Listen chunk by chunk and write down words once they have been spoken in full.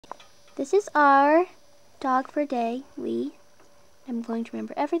This is our dog for a day, Lee. I'm going to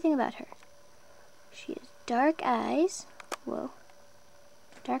remember everything about her. She has dark eyes. Whoa.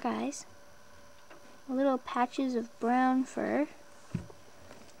 Dark eyes. Little patches of brown fur.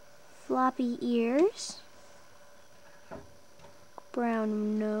 Floppy ears.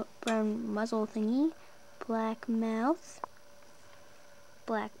 Brown muzzle thingy. Black mouth.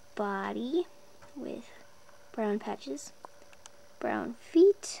 Black body with brown patches. Brown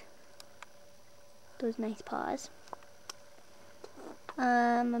feet. Those nice paws.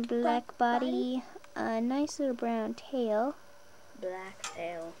 A black body. A nice little brown tail. Black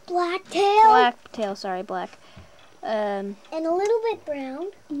tail. Black tail? Black tail, sorry, black. And a little bit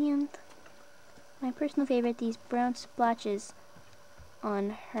brown. And my personal favorite, these brown splotches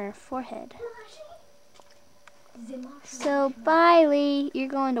on her forehead. So, bye, Lee. You're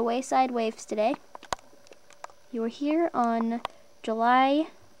going to Wayside Waves today. You were here on July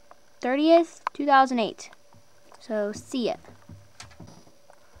 30th, 2008. So, see ya.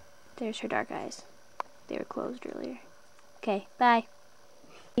 There's her dark eyes. They were closed earlier. Okay, bye.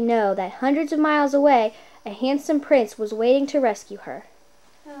 We know that hundreds of miles away, a handsome prince was waiting to rescue her.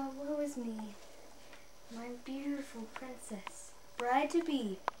 Oh, woe is me. My beautiful princess,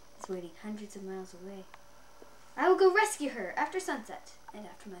 bride-to-be, is waiting hundreds of miles away. I will go rescue her after sunset and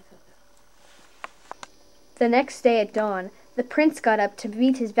after my cocoa. The next day at dawn, the prince got up to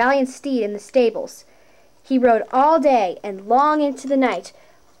meet his valiant steed in the stables. He rode all day and long into the night,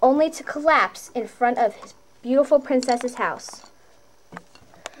 only to collapse in front of his beautiful princess's house.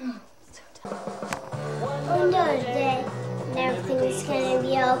 Another day, and everything is gonna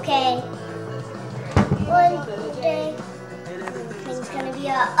be okay. One day, everything's gonna be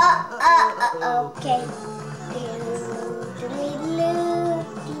okay.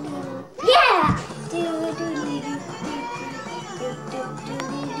 Yeah! Yeah!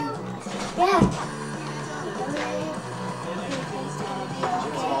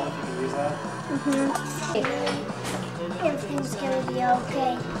 Everything's gonna be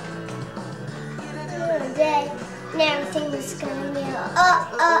okay. One day, and everything is gonna be okay.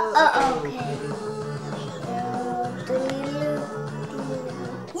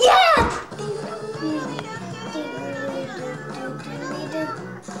 Yeah!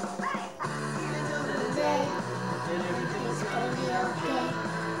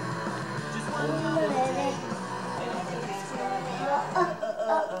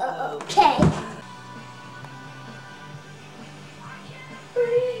 Okay.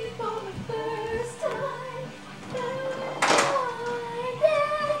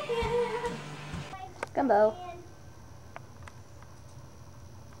 Gumbo.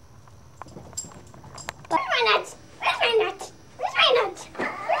 Where's my nuts? Where's my nuts? Where's my nuts?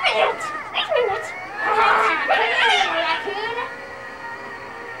 Where's my nuts? Where's my nuts? Raccoon.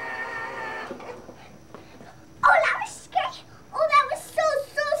 Oh, that was scary. Oh, that was so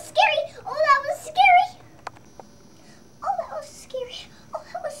scary. Oh, that was scary. Oh, that was scary. Oh,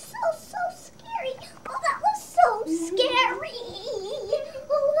 that was so scary. Oh, that was so scary.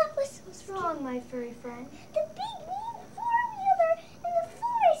 Oh, that was so What's wrong, my furry friend? The big mean four-wheeler in the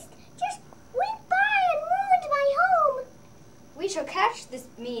forest just went by and ruined my home. We shall catch this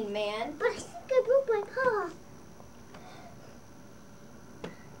mean man. But I think I broke my paw.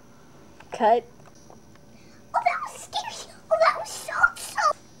 Cut. Oh, that was scary. Oh, that was so.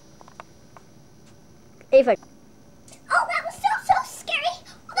 Ava. Oh, that was so scary.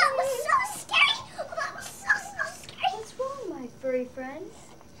 Oh, that was so scary. Oh, that was so scary. What's wrong, my furry friend?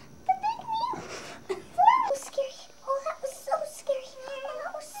 The big mean four was scary. Oh, that was so scary. Oh,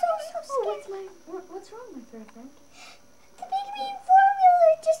 that was so scary. What's wrong, my furry friend? The big mean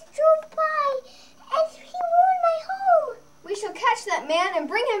four-wheeler just drove by and he ruined my home. We shall catch that man and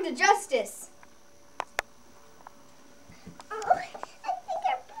bring him to justice. Oh, I think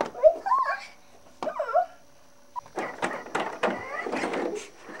I broke my paw.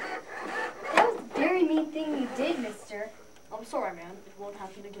 That was a very mean thing you did, mister. I'm sorry, man. It won't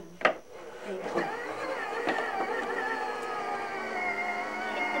happen again. Thank you.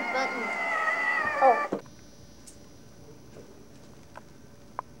 Hit the button. Oh.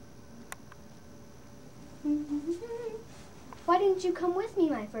 Why didn't you come with me,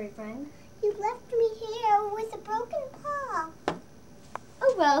 my furry friend? You left me here with a broken paw.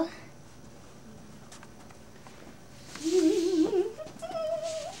 Oh, well.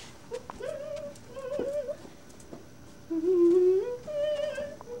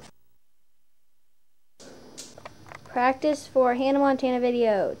 Practice for Hannah Montana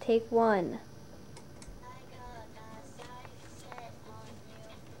video. Take 1.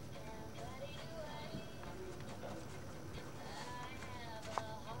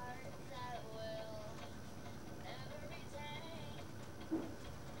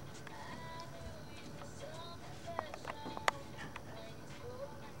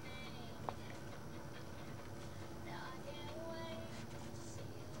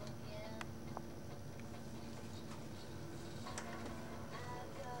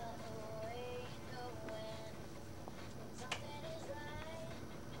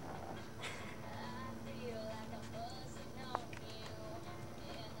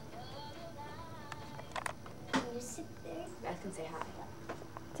 can say hi.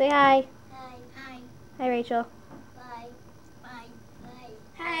 Say hi. Hi. Hi. Hi, Rachel. Bye. Bye.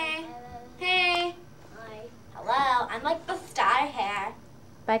 Bye. Hey. Bye. Hey. Bye. Hello. I'm like the star here.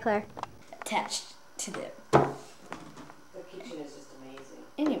 Bye, Claire. Attached to them. The kitchen is just amazing.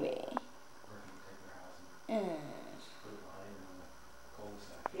 Anyway.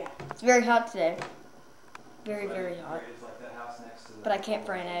 Yeah. It's very hot today. Very, very hot. But I can't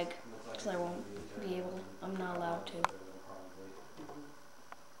fry an egg because I won't be able. I'm not allowed to.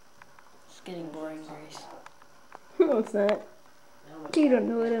 It's getting boring, Grace. No, it's not. You don't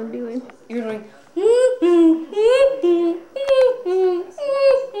know what I'm doing. You're doing.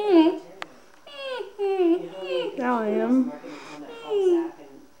 Now I am.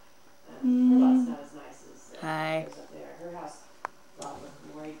 Hi. Her house,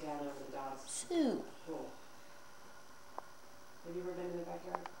 right down over the dog's Sue. pool. Have you ever been in the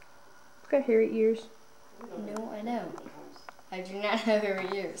backyard? It's got hairy ears. No, I don't. I do not have hairy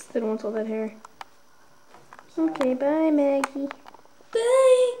ears. They don't want all that hair. Okay, bye, Maggie.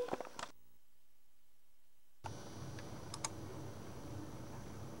 Bye.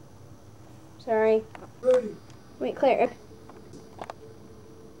 Sorry. Wait, Claire.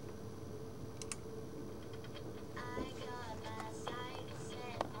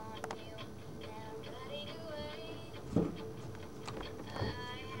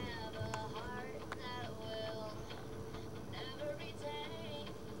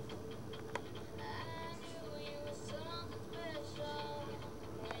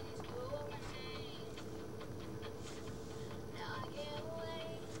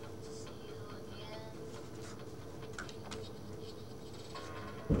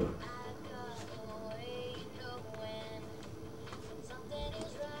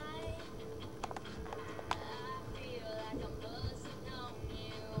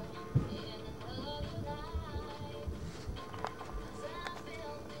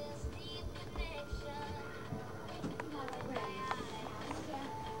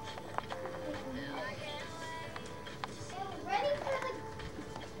 Ready for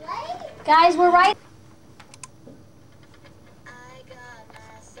the play? Guys, we're right.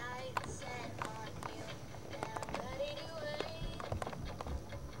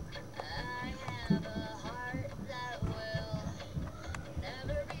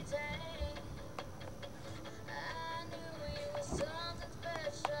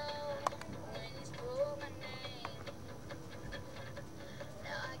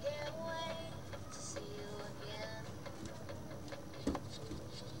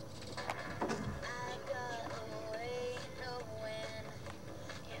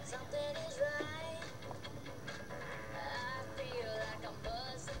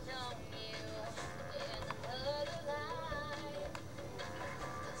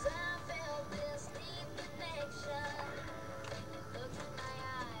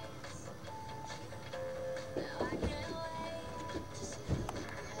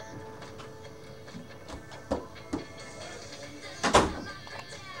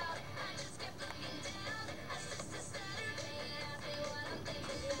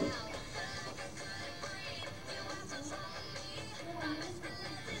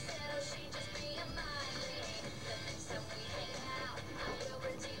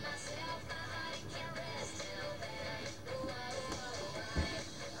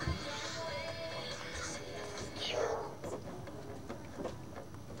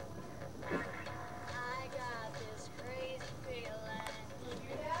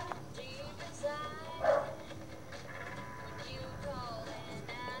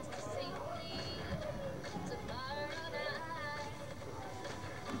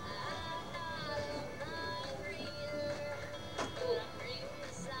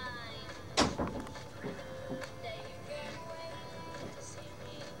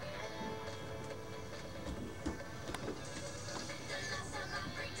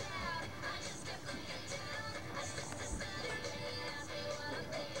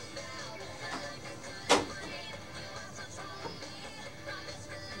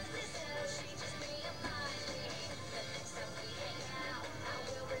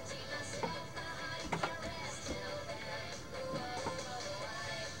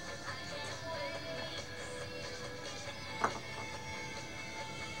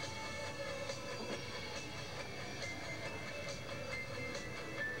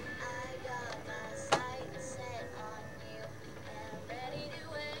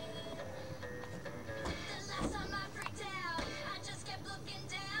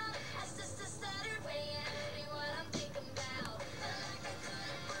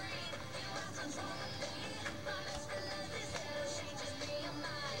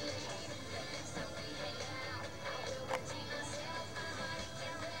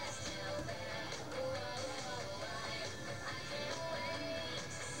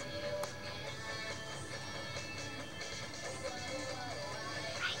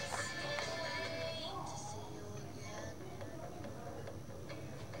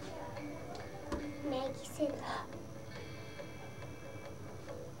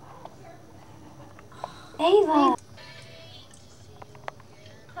 Ava!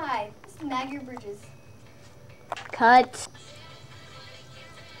 Hi, this is Maggie Bridges. Cut.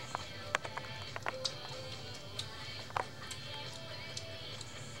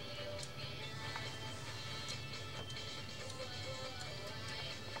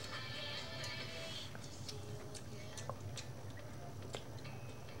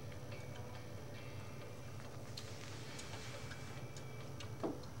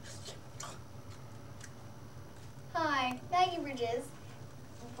 Hi, Maggie Bridges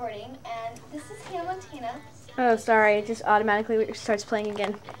reporting, and this is Hannah Montana. Oh, sorry. It just automatically starts playing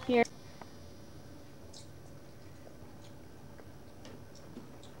again. Here.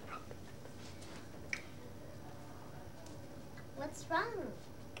 What's wrong?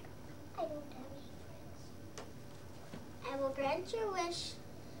 I don't have any friends. I will grant your wish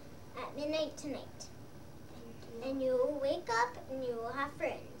at midnight tonight. And you will wake up and you will have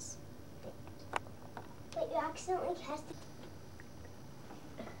friends. But you accidentally cast it.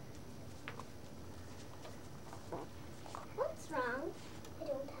 What's wrong? I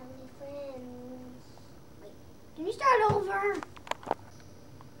don't have any friends. Wait, can you start over?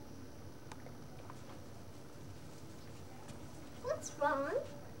 What's wrong?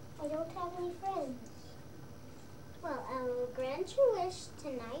 I don't have any friends. Well, I will grant your wish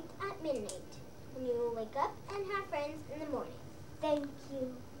tonight at midnight. And you will wake up and have friends in the morning. Thank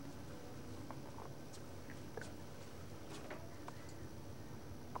you.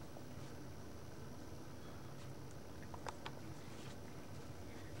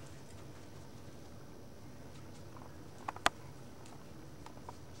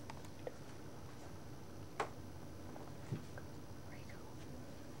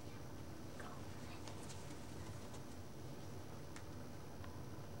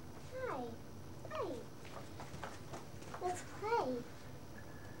 Hi. Hi. Let's play.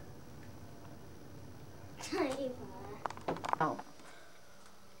 Ava. Oh.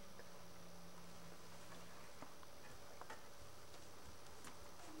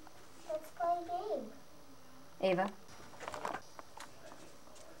 Let's play a game. Ava.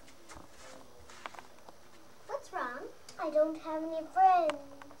 What's wrong? I don't have any friends.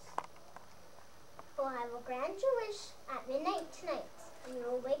 Well, I will grant your wish at midnight tonight. And you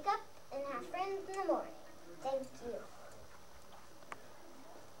will wake up and have friends in the morning. Thank you.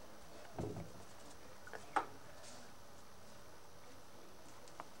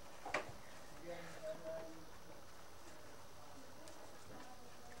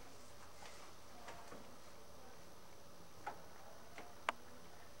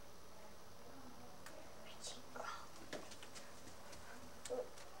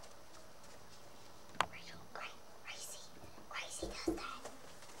 Gracie does that.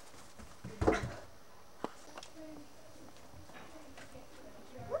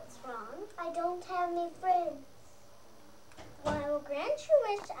 What's wrong? I don't have any friends. Well, I will grant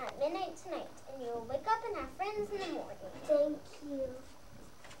your wish at midnight tonight, and you will wake up and have friends in the morning. Thank you.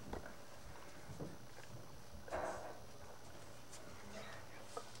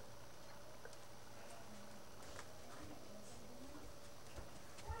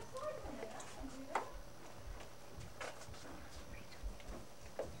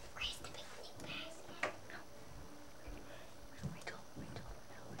 Where's the picnic basket?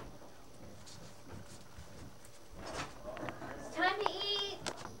 It's time to eat.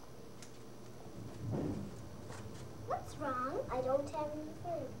 What's wrong? I don't have any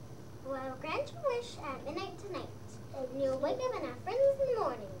friends. Well, I will grant your wish at midnight tonight, and you will wake up and have friends in the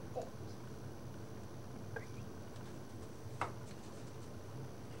morning. Thank you.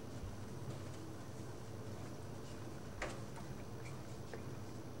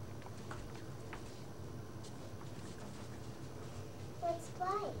 Let's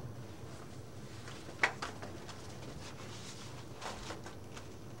play.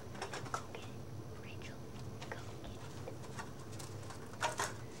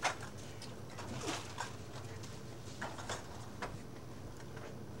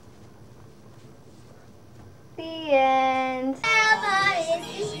 The end.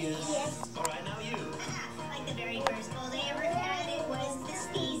 Like the very first cold I ever had, it was the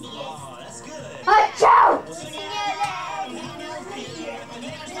sneeziest. Oh, that's good. Achoo!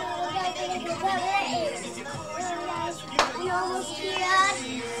 You almost hear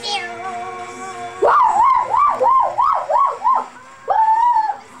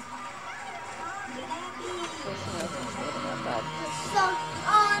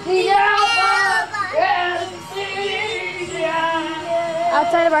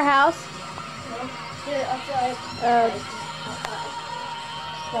Outside of our house?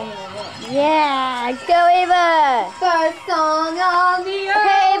 Yeah, go Ava! First song on the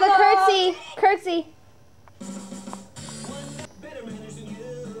Okay, Ava, curtsy, curtsy.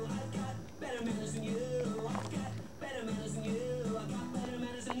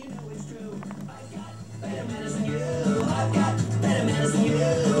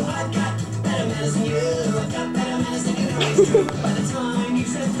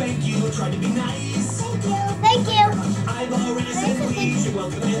 spank you. Try to be nice. Thank you. Thank you. I've already said please. You're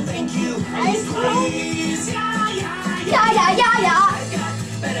welcome and thank you. Please, please. Yeah, yeah, yeah. Yeah, yeah, yeah, yeah. I've got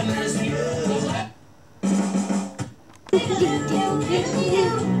better manners than you.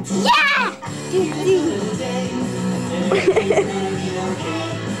 Yeah!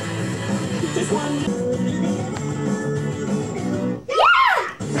 Just one.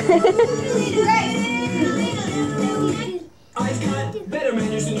 I've got better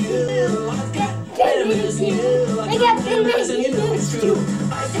manners than you. I've got better manners than you. I got better manners than you. It's true.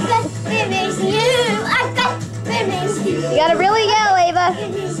 I've got better manners than you. I've got better manners than you. You gotta really yell, Ava.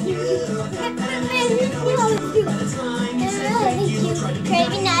 Try to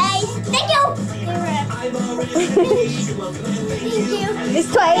be nice. Thank you. Thank you. It's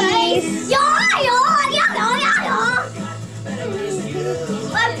twice. Yeah, yeah, yeah, yeah, yeah.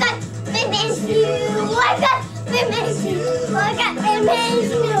 I've got better manners than you. I've got better manners than you. I've got better manners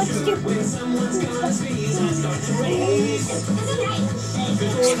than you. When someone's got trees, I start to race.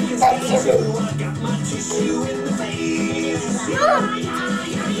 That's you. I got my tissue in the face.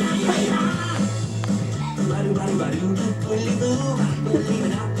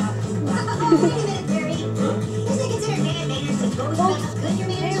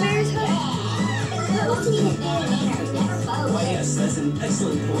 Yes, that's an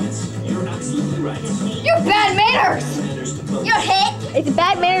excellent point. You're absolutely right. You're bad manners. Manners to both. You're hit. It's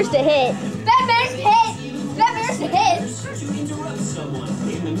bad manners to hit. Bad manners to hit. Bad manners to hit. To interrupt someone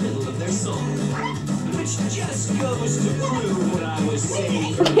in the middle of their song, which just goes to prove what I was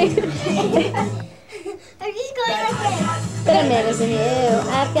saying. I'm just going like this. Better manners than you.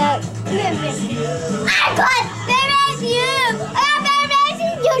 I've got better manners than you. I've got better manners than you. I've got better manners than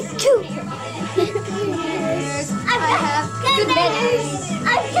you too. I have good manners.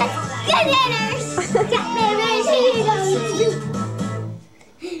 I've got good manners. Got manners too.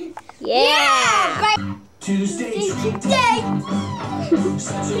 Yeah. Right. Tuesday, Today.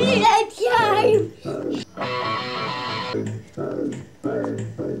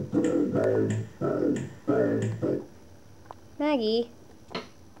 Maggie.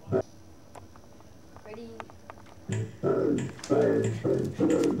 Ready?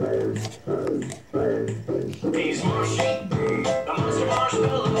 He's Marshy, the monster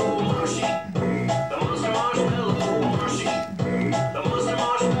marshmallow, Marshy, the monster marshmallow, Marshy, the monster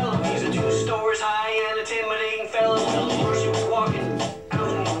marshmallow. He's a 2 stories high and intimidating fellow. Well, Marshy was walking out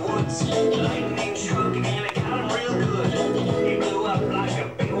in the woods. Lightning struck and it got him real good. He blew up like a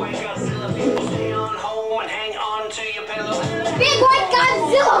big white Godzilla. People stay on home and hang on to your pillow. Big white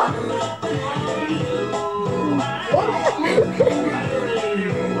Godzilla!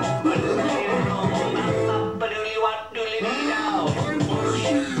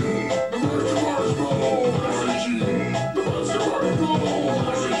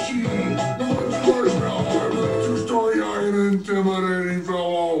 Intimidating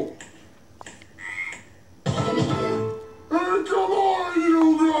fellow. Hey, come on, you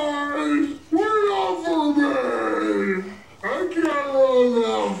guys! Wait up for me! I can't run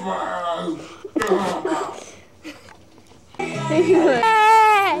that fast.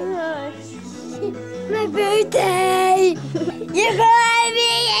 My birthday! You're gonna be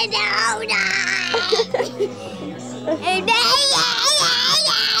a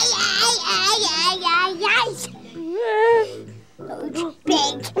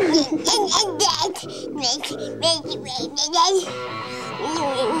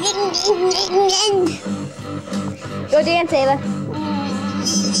Go dance, Ava.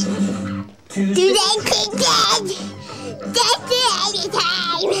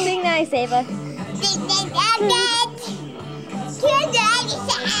 Sing nice, Ava.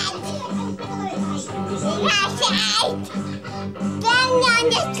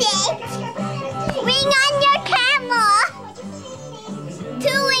 Ring on your camel. 2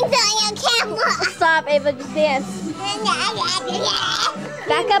 wings on your camel. Stop, Ava, just dance.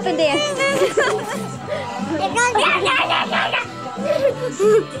 Back up and dance.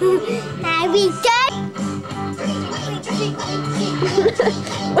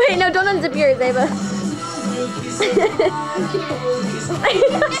 Wait, no, don't unzip yours, Ava.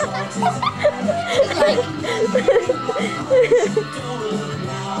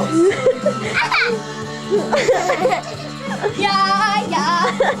 Yeah, yeah,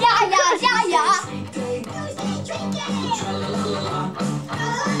 yeah, yeah, yeah, yeah.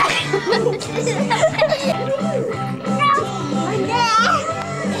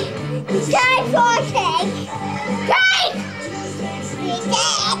 Time for cake. Cake.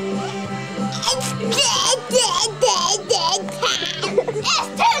 It's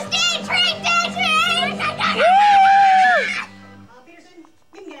Tuesday, treat day, treat. Peterson,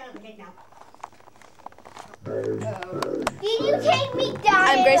 you can get Did you take me down?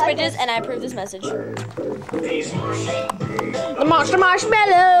 I'm Grace Bridges, and I approve this message. The monster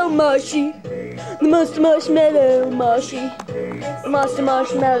marshmallow mushy. The monster marshmallow mushy. The monster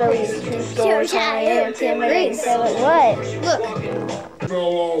marshmallow is true story. I am Tim Grace. What? Look.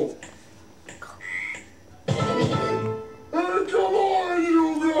 Hello. Hey, come on,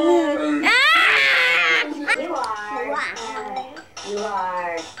 you guys! You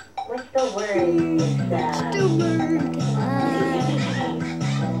are. What's the word?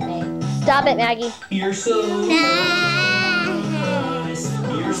 Stop it, Maggie. You're so nice.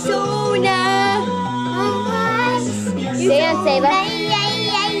 You're so nice. Dance, Ava.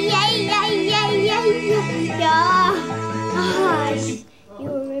 You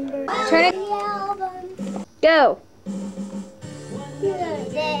remember Turn it. the album? Go.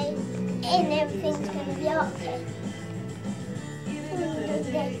 Day, and everything's gonna be okay.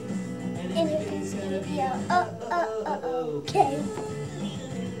 And everything's gonna be okay.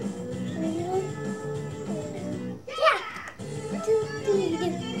 Yeah.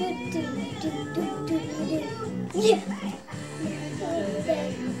 Yeah.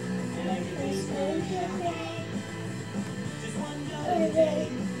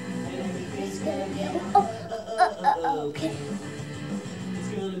 It's gonna be okay. It's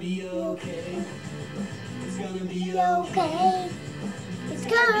gonna be okay. It's gonna be Okay. It's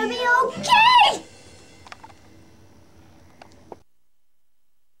gonna be okay.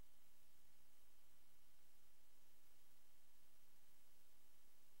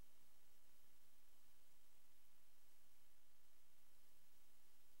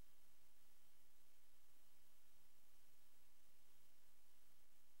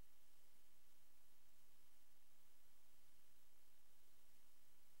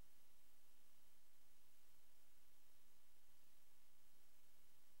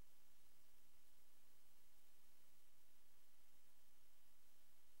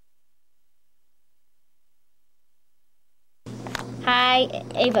 Hi,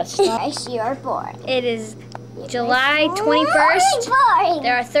 Ava. Stop. Yes, you're bored. It is July 21st. Boring.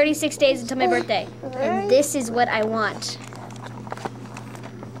 There are 36 days until my birthday. And this is what I want.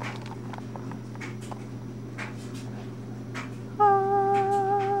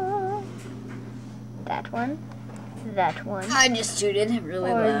 That one. That one. I just tooted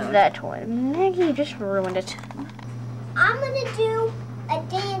really Or loud. that one. Maggie, you just ruined it. I'm gonna do a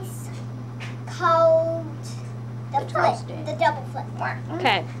dance called the flip, the double flip.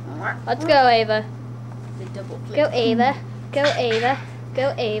 Okay. Let's go, Ava. The double flip. Go, Ava. Go, Ava.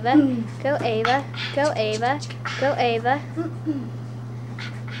 Go, Ava. Go, Ava. Go, Ava. Go, Ava.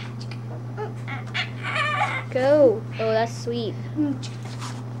 Go. Oh, that's sweet.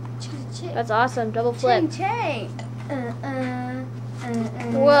 That's awesome. Double flip. Chang.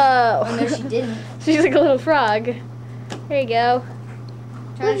 Whoa. Oh no, she didn't. She's like a little frog. Here you go.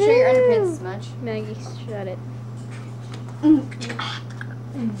 Trying to show your underpants as much. Maggie, shut it.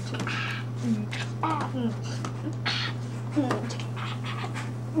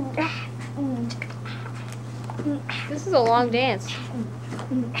 This is a long dance.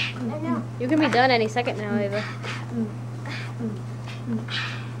 You can be done any second now, Ava.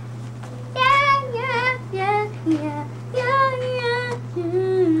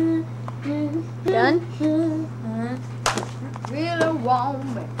 Done? Really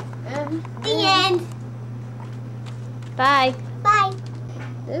warm. The end. Bye. Bye.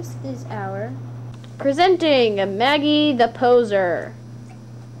 This is our presenting Maggie the Poser.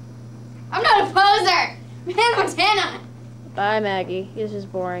 I'm not a poser. Hannah Montana. Bye, Maggie. This is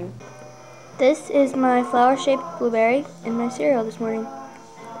boring. This is my flower-shaped blueberry in my cereal this morning,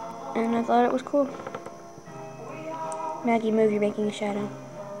 and I thought it was cool. Maggie, move. You're making a shadow.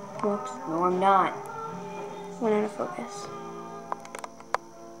 Whoops. No, I'm not. Went out of focus.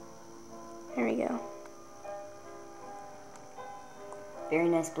 There we go. Very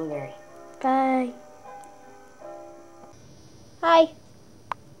nice blueberry. Bye. Hi.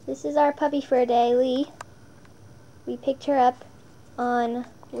 This is our puppy for a day, Lee. We picked her up on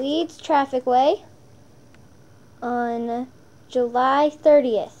Leeds Traffic Way on July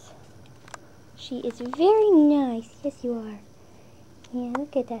 30th. She is very nice. Yes, you are. Yeah,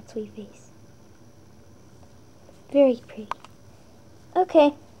 look at that sweet face. Very pretty.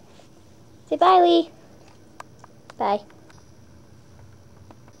 Okay. Say bye, Lee. Bye.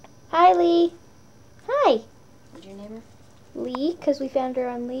 Hi, Lee. Hi. What's your name? Lee, because we found her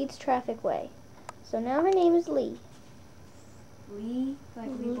on Leeds Traffic Way. So now her name is Lee. Lee?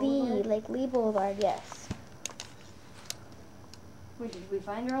 Like Lee, like Lee Boulevard, yes. Wait, did we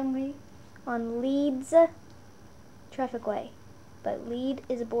find her on Lee? On Leeds Traffic Way. But Lead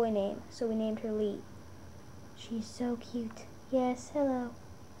is a boy name, so we named her Lee. She's so cute. Yes, hello.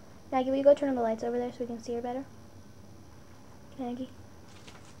 Maggie, will you go turn on the lights over there so we can see her better? Maggie.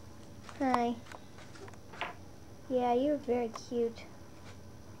 Hi. Yeah, you're very cute.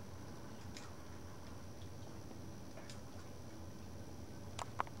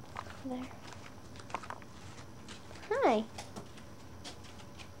 There. Hi.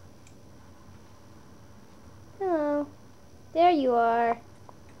 Hello. There you are.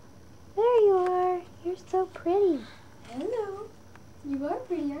 There you are. You're so pretty. Hello. You are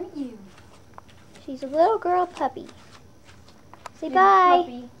pretty, aren't you? She's a little girl puppy. Say Big bye.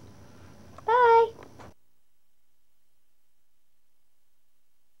 puppy. Bye.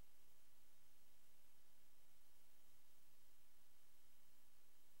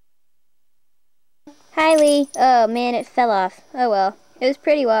 Hi, Lee. Oh, man, it fell off. Oh, well. It was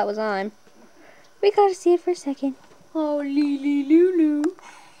pretty while it was on. We got to see it for a second. Oh, Lee, Lulu.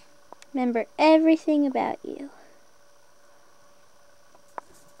 Remember everything about you.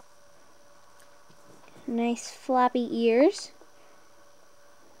 Nice floppy ears.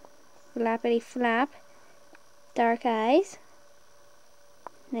 Flappity flap. Dark eyes.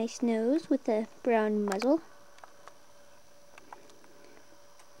 Nice nose with a brown muzzle.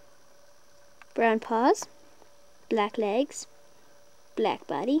 Brown paws. Black legs. Black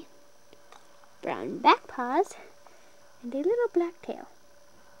body. Brown back paws. And a little black tail.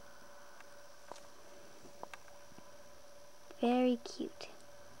 Very cute.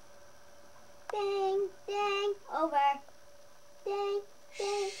 Dang, dang, over. Dang,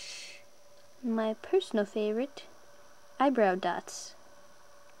 dang. My personal favorite, eyebrow dots.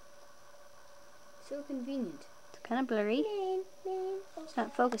 So convenient. It's kind of blurry. Main, main, It's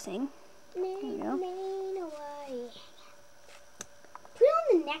not focusing. main, you go. main away. Put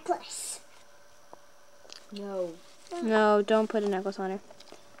on the necklace. No. No, don't put a necklace on her.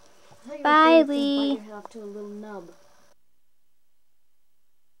 I thought you were Bye, afraid it's gonna Lee. bite your head off to a little nub.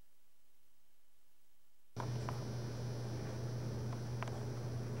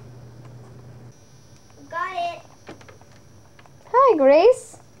 Got it. Hi,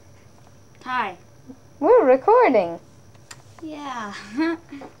 Grace. Hi. We're recording. Yeah.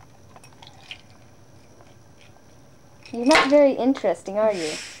 You're not very interesting, are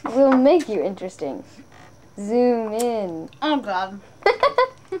you? We'll make you interesting. Zoom in. Oh God.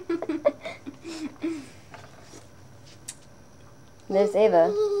 There's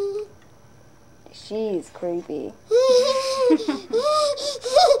Ava. She's creepy.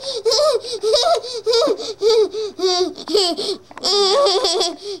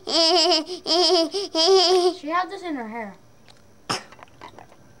 She had this in her hair.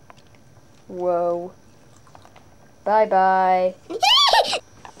 Whoa. Bye-bye.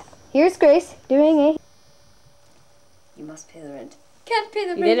 Here's Grace doing a... You must pay the rent. Can't pay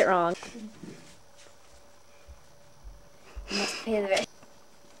the You did it wrong. You must pay the rent.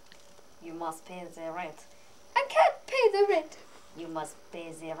 You must pay the rent. I can't pay the rent. You must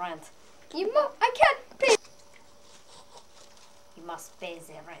pay the rent. I can't pay. You must pay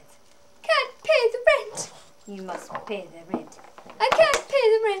the rent. Can't pay the rent. You must pay the rent. I can't pay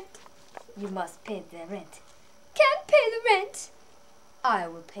the rent. You must pay the rent. Can't pay the rent. I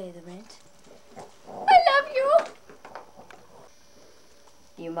will pay the rent. I love you.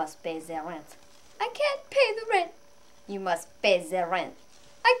 You must pay the rent. I can't pay the rent. You must pay the rent.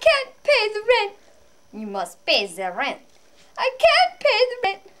 I can't pay the rent. You must pay the rent. I can't pay the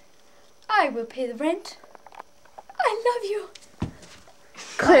rent. I will pay the rent. I love you.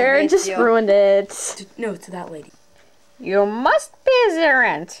 Claire I miss just you. ruined it. No, to that lady. You must pay the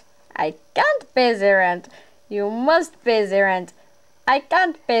rent. I can't pay the rent. You must pay the rent. I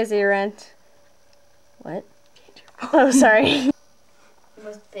can't pay the rent. What? Oh, sorry. You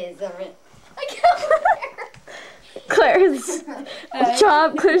must pay the rent. I can't. Claire's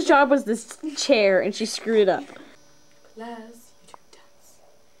job was this chair, and she screwed it up. Class, you do dance.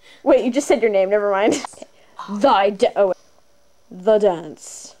 Wait, you just said your name. Never mind. The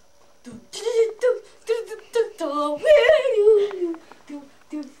dance.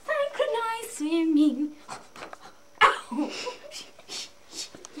 Synchronized swimming.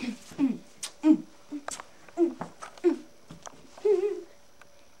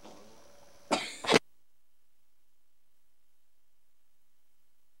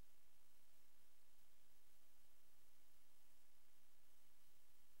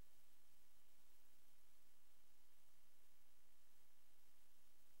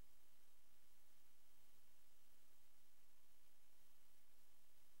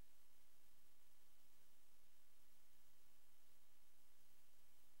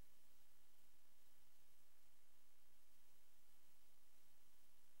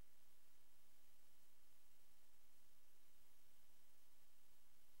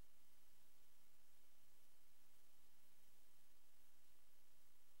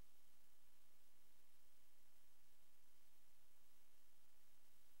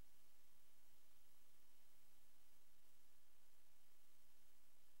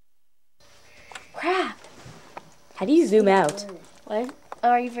 How do you zoom out? What? Oh,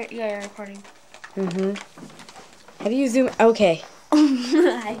 are you recording? Mm-hmm. How do you zoom? Okay.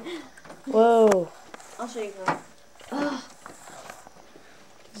 Whoa. I'll show you first.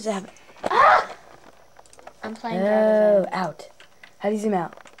 Does it have? I'm playing Oh, Dragon out. How do you zoom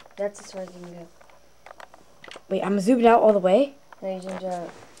out? That's as far as you can go. Wait, I'm zoomed out all the way? No, you zoomed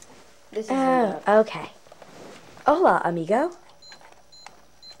out. This is Oh, zoomed out. okay. Hola, amigo.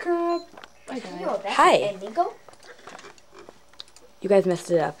 Yo, that's Hi. amigo? You guys messed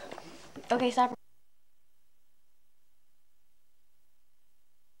it up. Okay, stop.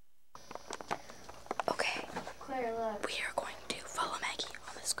 Okay. Claire, look. We are going to follow Maggie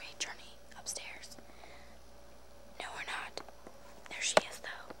on this great journey upstairs. No, we're not. There she is,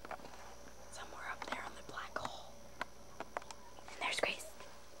 though. Somewhere up there on the black hole. And there's Grace.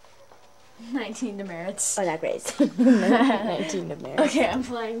 19 demerits. Oh, not Grace. 19 of Mary. Okay, I'm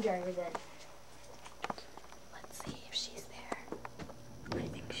playing Dragon Den. Let's see if she's there. I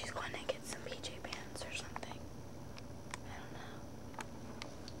think she's going to get some PJ pants or something. I don't know.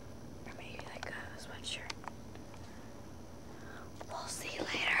 Or maybe like a sweatshirt. We'll see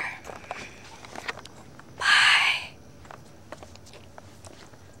later. Bye.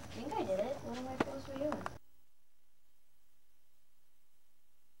 I think I did it. What am I supposed to be doing?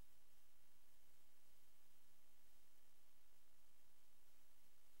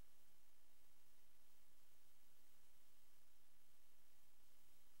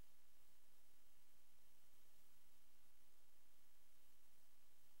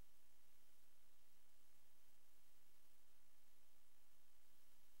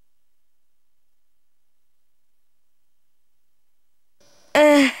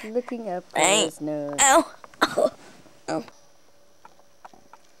 Looking up Claire's nose. Ow. Oh. Oh.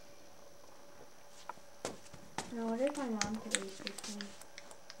 No, what if my mom could read this one?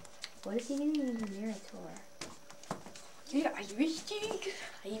 What is he getting in the mirror for?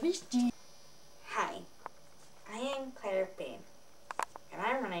 Hi, I am Claire Bain, and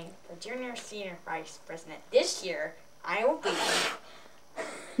I'm running for Junior Senior Vice President. This year, I will be...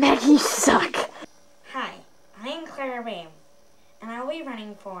 Maggie, you suck. Hi, I am Claire Bain, and I will be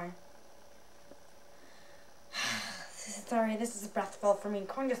running for... Sorry, this is a breathful for me.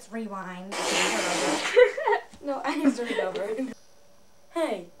 Can we just rewind? No, I need to read over.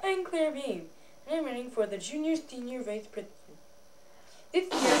 Hi, I'm Claire Bain, and I'm running for the Junior Senior Vice President. This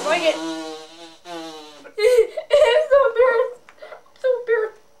year, I get... I'm so embarrassed. I'm so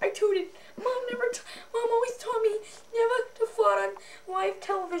embarrassed. I tooted. Mom always taught me never to fart on live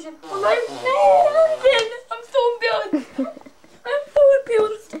television. On live television. I'm so embarrassed. I'm so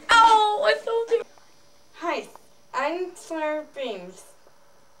embarrassed. Ow! I'm so embarrassed. Hi, I'm Claire Beams.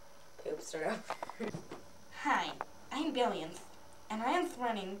 Oops, start up. Hi, I'm Billions, and I am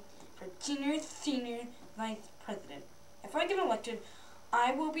running for Junior Senior Vice President. If I get elected,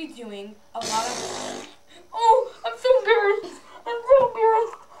 I will be doing a lot of... Oh, I'm so embarrassed. I'm so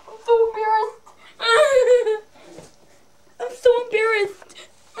embarrassed. I'm so embarrassed. I'm so embarrassed.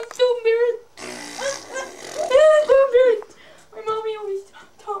 I'm so embarrassed. I'm so embarrassed. My mommy always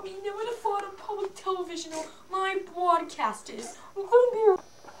taught me never to fart on public television or live broadcasters. I'm so embarrassed.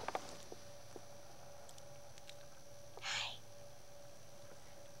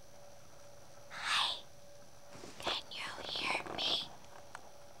 Can you hear me?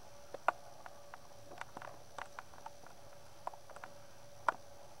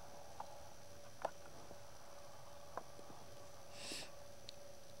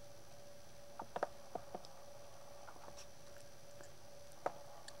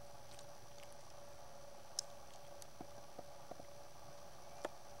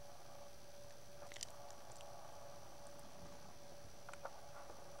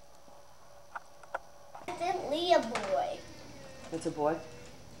 Definitely a boy. It's a boy.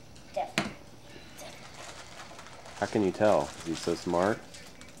 Definitely. How can you tell? Is he so smart?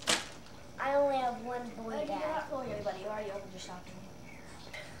 I only have one boy, Dad. Everybody, or are you open to shopping?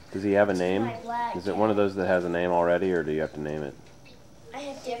 Does he have a name? My black Is it one of those that has a name already, or do you have to name it? I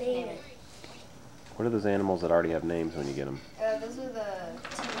have to name it. What are those animals that already have names when you get them? Those are the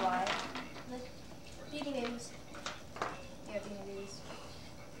TY. Beauty babies. Yeah, beauty babies.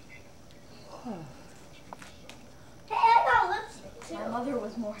 Hey, I got lipstick too. My mother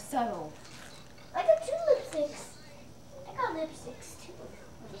was more subtle. I got 2 lipsticks. I got lipsticks too.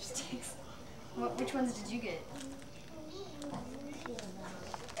 Lipsticks. Which ones did you get?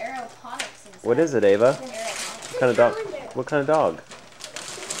 Aeroponics. What is it, Ava? Aeroponics. What kind of dog? What kind of dog?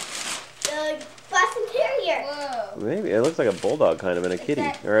 The Boston Terrier. Whoa. Maybe it looks like a bulldog kind of, and a kitty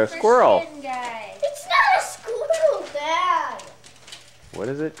That or a squirrel. Christian guy. It's not a squirrel, Dad. What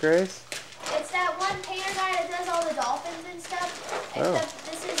is it, Grace? It's that one painter guy that does all the presents and stuff. Oh. Except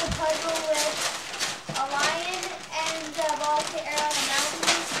this is a puzzle with a lion and a ball to air on a mountain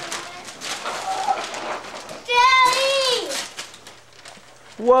and stuff.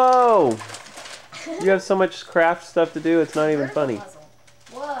 Daddy! Whoa! You have so much craft stuff to do, it's not even funny. Puzzle.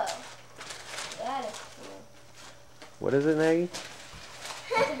 Whoa. That is cool. What is it, Maggie?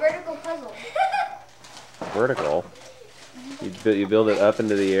 It's a vertical puzzle. Vertical. You build it up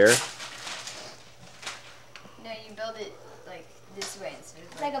into the air? No, you build it like this way instead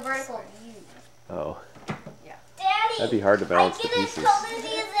of It's like a vertical. Oh. Daddy! That'd be hard to balance I to get to pieces. color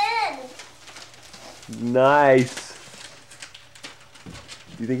these in. Nice!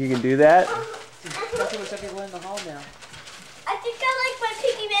 You think you can do that? Look at everyone in the hall now. I think I like my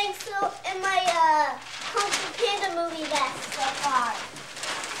piggy bank so and my Kung Fu Panda movie best so far.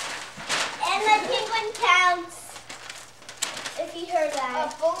 And the penguin counts. If you heard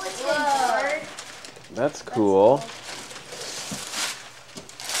that. a bulletin board. That's cool.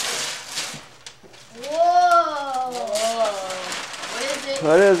 Whoa! What is it?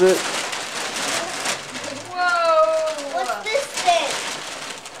 What is it? Whoa! What's this thing?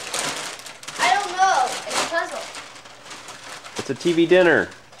 I don't know. It's a puzzle. It's a TV dinner.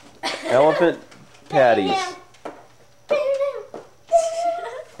 Elephant patties.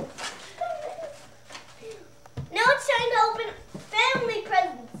 Now it's time to open family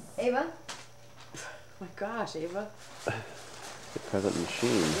presents. Ava? Oh my gosh, Ava. The present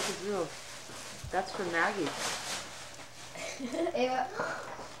machine. This is real. That's for Maggie. Ava?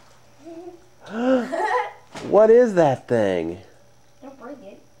 What is that thing? Don't break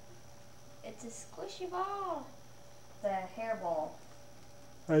it. It's a squishy ball. The hairball.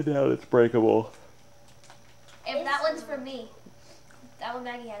 I doubt it's breakable. And that one's for me. That one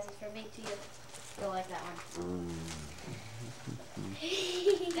Maggie has is for me too. You'll like that one.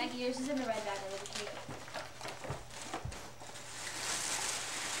 Maggie, yours is in the red bag.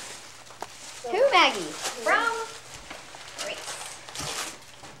 Who, Maggie? From Grace.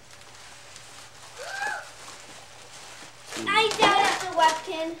 I doubt it's a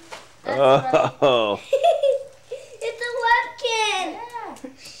webkin. Oh. It's a webkin.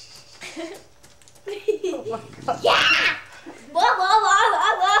 Yeah! Blah, blah, blah,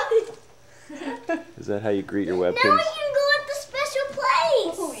 blah, blah. Is that how you greet your Now we webkins? can go at the special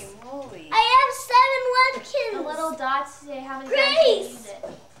place. Holy moly. I have 7 The webkins. little dots say how many Grace! times you use it.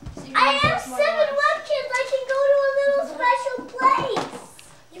 So you I use have it 7 more than once. webkins. I can go to a little special place.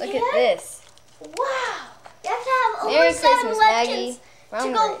 You Look can? at this. Wow. You have to have over Merry 7 Christmas, webkins Maggie. to From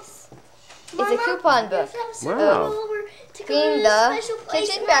go. Grace. Mama, It's a coupon you book. have to have 7 Wow. over to go Clean to the special place,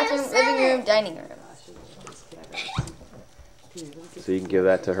 kitchen, and I have bathroom, living 7. room, dining room. So you can give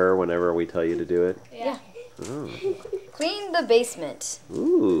that to her whenever we tell you to do it? Yeah. Oh. Clean the basement.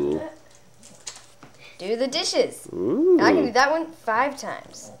 Ooh. Do the dishes. Ooh. I can do that one 5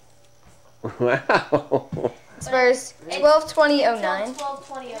 times. Wow. Spurs 12/20/09.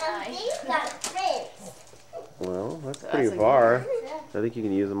 12/20/09. He's got a fridge. Well, that's pretty far. I think you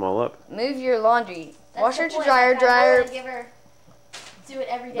can use them all up. Move your laundry. That's Washer the to point. dryer, I dryer, wanna give her do it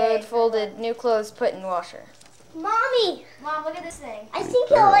every day. load, folded, new clothes put in washer. Mommy, Mom, look at this thing. I think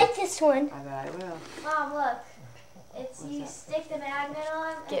There. you'll like this one. I bet I will. Mom, look. It's you stick the magnet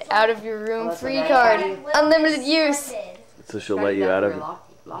on. and Get it's out like- of your room, that's free what I card, Will unlimited is use. splendid. So she'll let you out of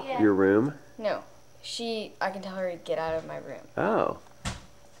Yeah. your room? No, I can tell her to get out of my room. Oh.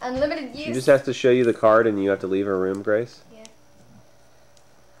 Unlimited She use. just has to show you the card and you have to leave her room, Grace?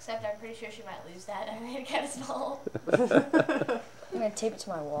 Except I'm pretty sure she might lose that. I made it kind of small. I'm gonna tape it to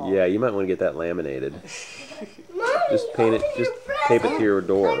my wall. Yeah, you might want to get that laminated. Mommy, Just paint it, open just your tape it present. to your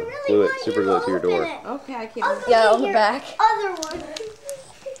door. I really Glue it, want super you glue it to your open door. it. Okay, I I'll can. go Yeah, get on the your back. Other one.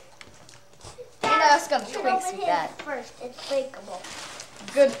 And I also got You should twigs open with his that. first. It's breakable.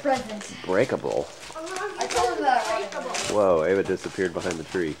 Good present. Breakable. I told her that breakable. Whoa, Ava disappeared behind the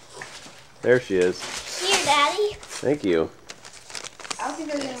tree. There she is. Here, Daddy. Thank you. I don't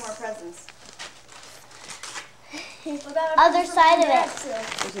think there's any more presents. Other side of it.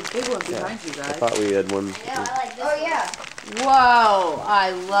 There's a big one behind you I guys. thought we had one. Yeah, I like this. Oh, yeah. Whoa, I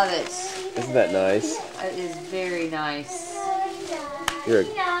love it. Isn't that nice? It is very nice. Here,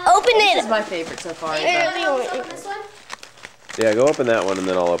 Open This is it. my favorite so far. Open this one? yeah, go open that one and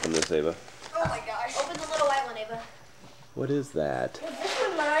then I'll open this, Ava. Oh my gosh. Open the little white one, Ava. What is that? Is this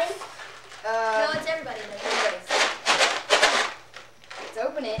one mine? No, it's everybody's. Let's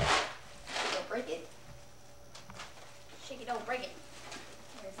open it. Don't break it. Shake it, don't break it.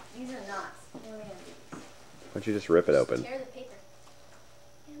 These are knots. What are we gonna do? Why don't you just rip it open? Tear the paper.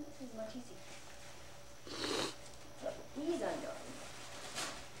 Yeah, this is much easier. These undone.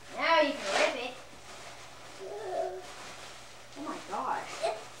 Now you can rip it.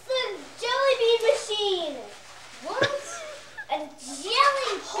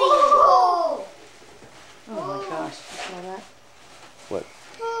 Oh! Oh my gosh. Saw that? What?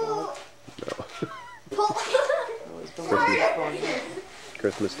 Oh! No. Oh, it's been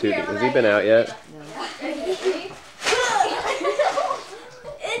Christmas Tootie. Has he been out yet?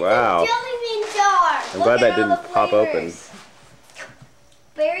 Wow. Jelly bean jar. I'm glad that didn't pop open.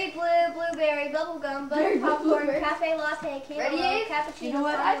 Berry blue, blueberry, bubblegum, butter popcorn, cafe latte, cantaloupe, cappuccino. You know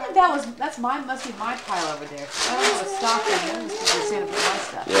what? I think that's mine. Must be my pile over there. I don't know what's stocking. This is where Santa put my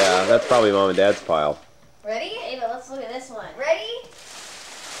stuff. Yeah, that's probably Mom and Dad's pile. Ready? Ava, let's look at this one. Ready?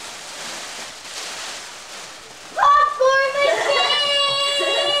 Popcorn machine!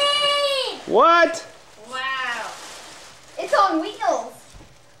 What? Wow. It's on wheels.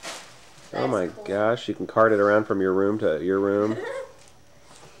 Oh my gosh, you can cart it around from your room to your room.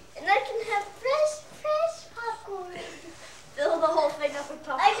 And I can have fresh popcorn. Fill the whole thing up with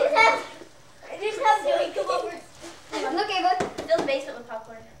popcorn. I just have Joey come over. Look, Ava. Fill the basement with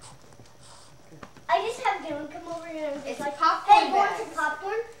popcorn. I just have Dylan come over and I'm just It's like, popcorn hey, want bags. some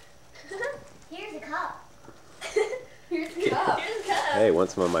popcorn? Here's a cup. Here's the cup. Here's the cup. Hey, want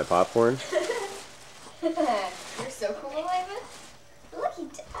some of my popcorn? You're so cool, Ava. Look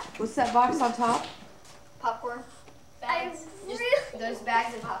at that. What's that box on top? Popcorn. Bags. I Just those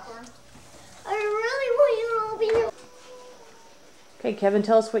bags of popcorn. really want you to all be here. Okay, Kevin,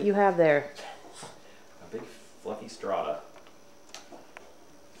 tell us what you have there. A big fluffy strata.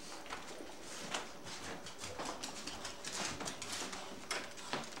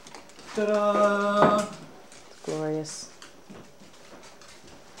 Ta-da! It's glorious.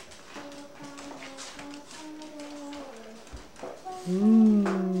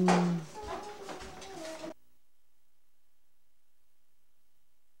 Mmm.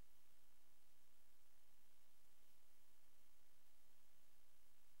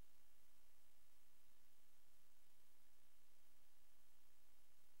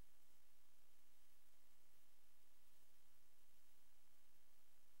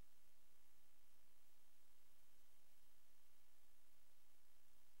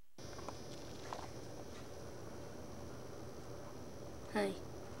 Hi.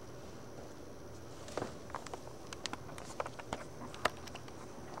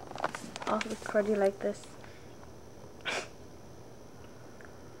 I'll record you like this.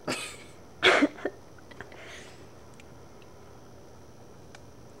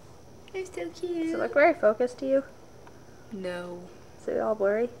 You're so Does cute. it look very focused to you? No. Is it all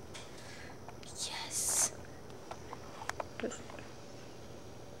blurry? Yes.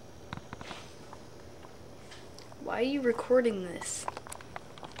 Why are you recording this?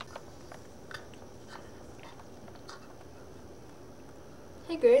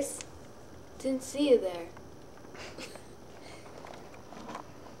 Hey, Grace. Didn't see you there.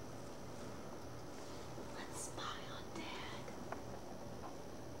 Let's spy on Dad.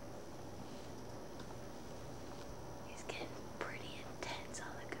 He's getting pretty intense on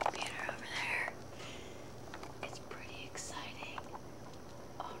the computer over there. It's pretty exciting.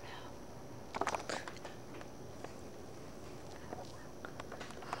 Oh no.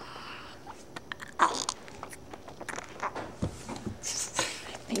 I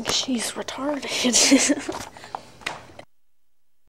think she's retarded.